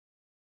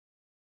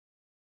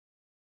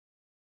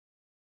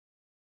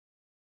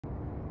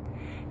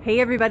Hey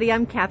everybody,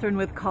 I'm Catherine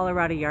with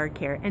Colorado Yard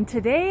Care, and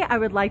today I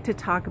would like to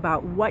talk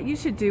about what you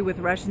should do with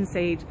Russian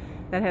sage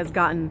that has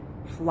gotten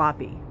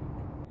floppy.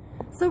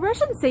 So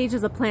Russian sage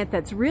is a plant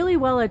that's really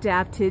well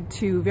adapted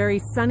to very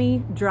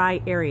sunny,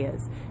 dry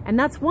areas, and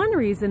that's one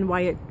reason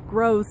why it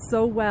grows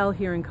so well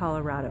here in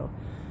Colorado.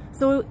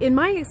 So in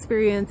my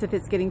experience, if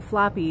it's getting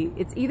floppy,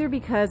 it's either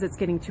because it's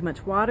getting too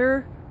much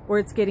water or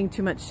it's getting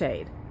too much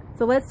shade.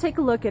 So let's take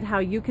a look at how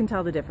you can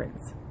tell the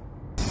difference.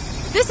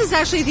 This is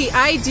actually the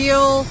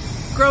ideal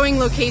growing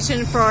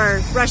location for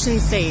Russian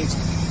sage.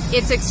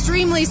 It's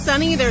extremely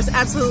sunny, there's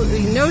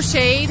absolutely no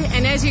shade,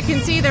 and as you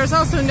can see, there's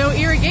also no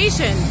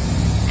irrigation.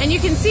 And you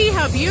can see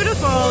how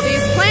beautiful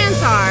these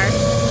plants are.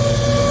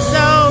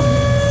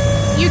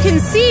 So you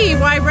can see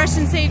why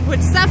Russian sage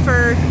would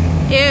suffer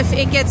if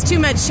it gets too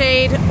much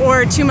shade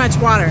or too much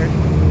water.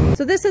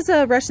 So this is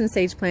a Russian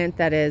sage plant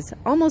that is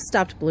almost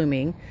stopped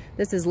blooming.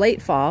 This is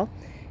late fall.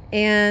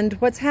 And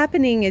what's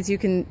happening is you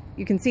can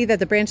see that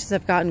the branches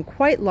have gotten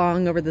quite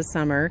long over the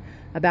summer,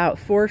 about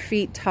 4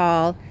 feet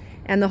tall,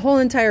 and the whole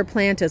entire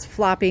plant is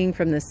flopping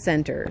from the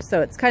center. So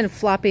it's kind of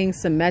flopping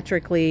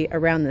symmetrically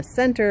around the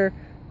center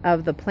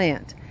of the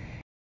plant.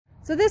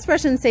 So this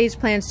Russian sage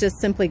plant's just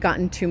simply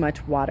gotten too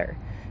much water.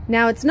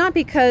 Now it's not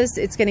because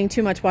it's getting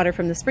too much water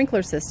from the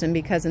sprinkler system,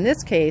 because in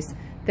this case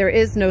there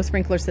is no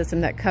sprinkler system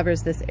that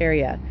covers this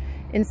area.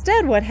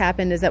 Instead, what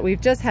happened is that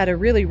we've just had a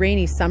really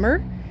rainy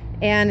summer,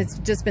 and it's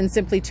just been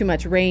simply too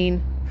much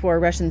rain for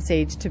Russian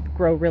sage to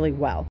grow really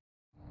well.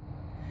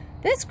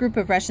 This group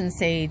of Russian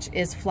sage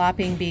is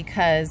flopping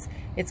because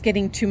it's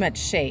getting too much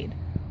shade.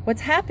 What's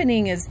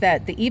happening is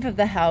that the eave of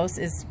the house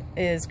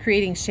is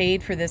creating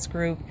shade for this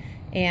group,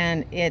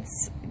 and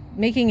it's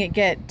making it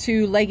get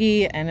too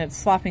leggy and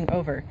it's flopping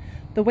over.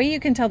 The way you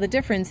can tell the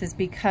difference is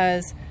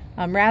because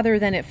rather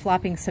than it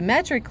flopping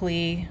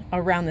symmetrically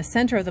around the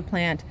center of the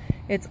plant,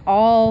 it's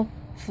all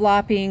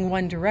flopping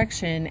one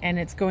direction and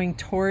it's going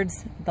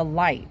towards the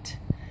light.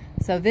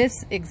 So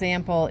this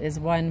example is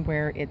one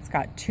where it's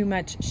got too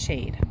much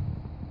shade.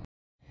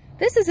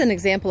 This is an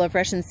example of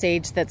Russian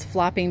sage that's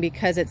flopping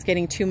because it's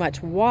getting too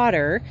much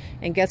water,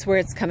 and guess where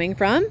it's coming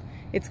from?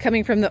 It's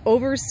coming from the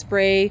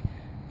overspray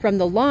from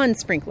the lawn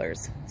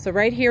sprinklers. So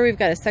right here we've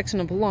got a section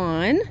of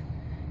lawn,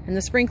 and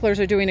the sprinklers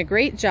are doing a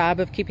great job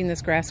of keeping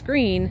this grass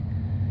green,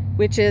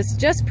 which is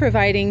just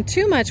providing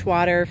too much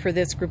water for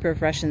this group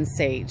of Russian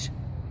sage.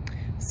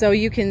 So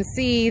you can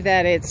see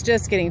that it's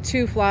just getting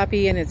too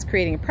floppy and it's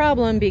creating a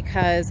problem,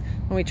 because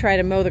when we try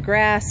to mow the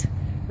grass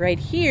right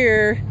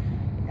here,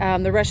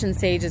 the Russian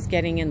sage is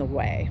getting in the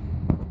way.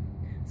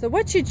 So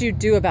what should you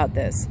do about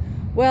this?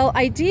 Well,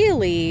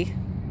 ideally,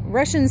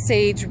 Russian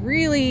sage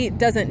really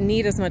doesn't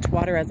need as much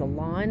water as a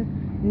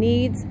lawn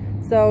needs.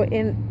 So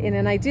in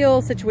an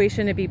ideal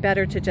situation, it'd be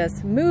better to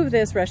just move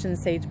this Russian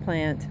sage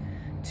plant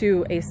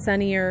to a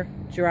sunnier,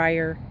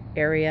 drier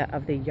area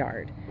of the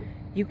yard.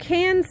 You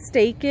can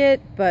stake it,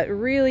 but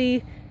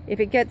really, if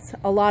it gets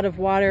a lot of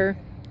water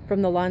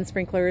from the lawn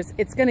sprinklers,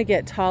 it's gonna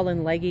get tall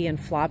and leggy and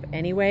flop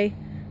anyway.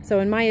 So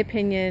in my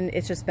opinion,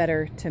 it's just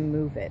better to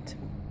move it.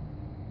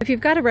 If you've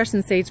got a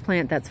Russian sage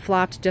plant that's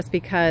flopped just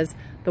because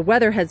the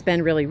weather has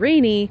been really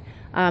rainy,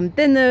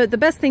 then the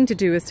best thing to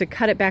do is to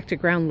cut it back to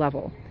ground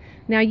level.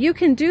 Now you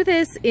can do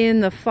this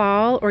in the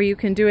fall or you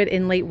can do it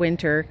in late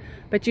winter,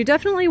 but you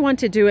definitely want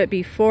to do it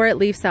before it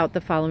leaves out the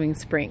following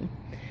spring.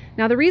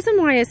 Now the reason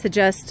why I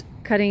suggest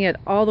cutting it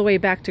all the way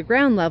back to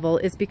ground level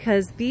is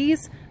because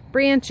these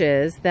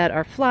branches that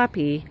are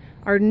floppy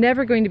are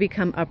never going to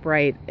become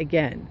upright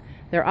again.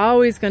 They're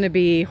always going to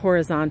be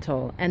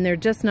horizontal, and they're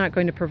just not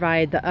going to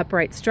provide the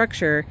upright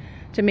structure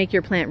to make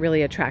your plant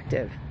really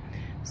attractive.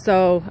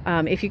 So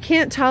if you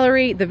can't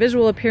tolerate the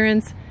visual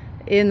appearance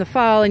in the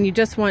fall and you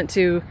just want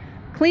to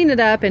clean it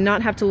up and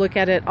not have to look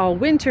at it all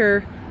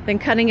winter, then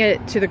cutting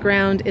it to the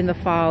ground in the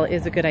fall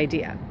is a good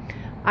idea.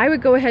 I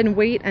would go ahead and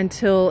wait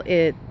until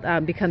it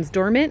becomes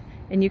dormant,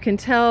 and you can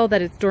tell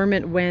that it's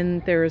dormant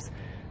when there's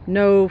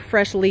no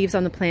fresh leaves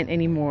on the plant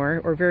anymore,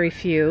 or very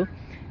few,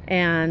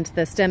 and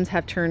the stems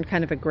have turned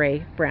kind of a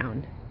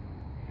gray-brown.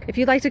 If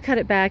you'd like to cut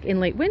it back in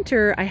late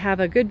winter, I have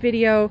a good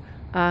video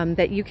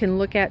that you can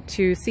look at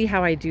to see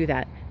how I do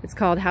that. It's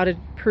called How to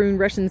Prune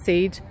Russian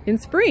Sage in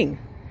Spring.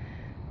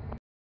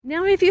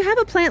 Now if you have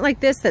a plant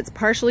like this that's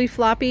partially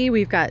floppy,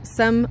 we've got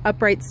some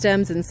upright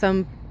stems and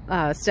some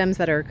stems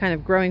that are kind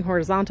of growing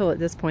horizontal at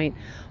this point.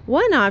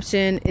 One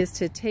option is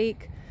to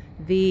take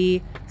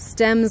the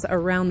stems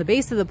around the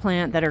base of the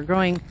plant that are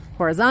growing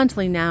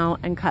horizontally now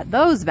and cut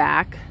those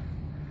back.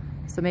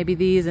 So maybe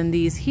these and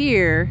these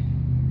here.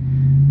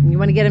 You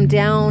want to get them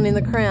down in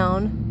the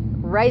crown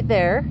right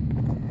there.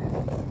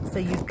 So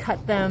you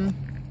cut them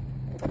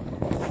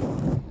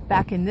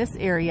back in this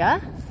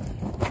area.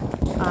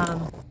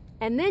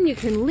 And then you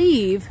can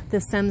leave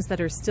the stems that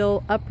are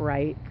still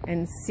upright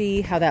and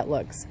see how that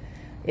looks.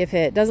 If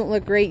it doesn't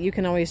look great, you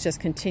can always just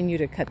continue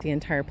to cut the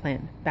entire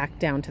plant back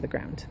down to the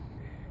ground.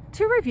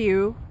 To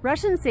review,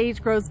 Russian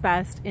sage grows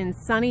best in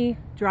sunny,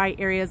 dry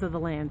areas of the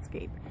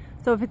landscape.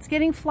 So if it's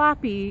getting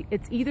floppy,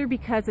 it's either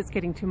because it's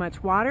getting too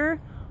much water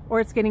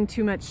or it's getting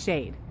too much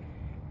shade.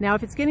 Now,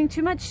 if it's getting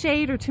too much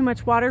shade or too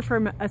much water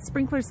from a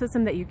sprinkler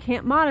system that you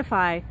can't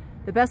modify,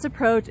 the best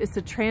approach is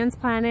to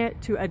transplant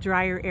it to a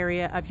drier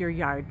area of your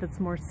yard that's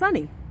more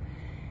sunny.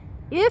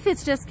 If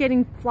it's just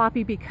getting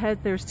floppy because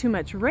there's too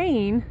much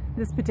rain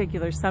this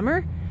particular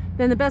summer,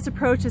 then the best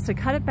approach is to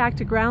cut it back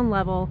to ground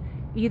level,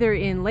 either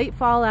in late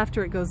fall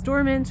after it goes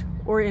dormant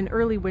or in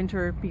early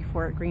winter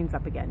before it greens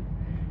up again.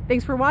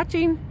 Thanks for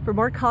watching. For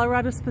more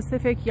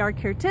Colorado-specific yard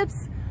care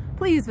tips,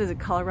 please visit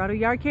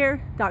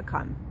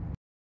coloradoyardcare.com.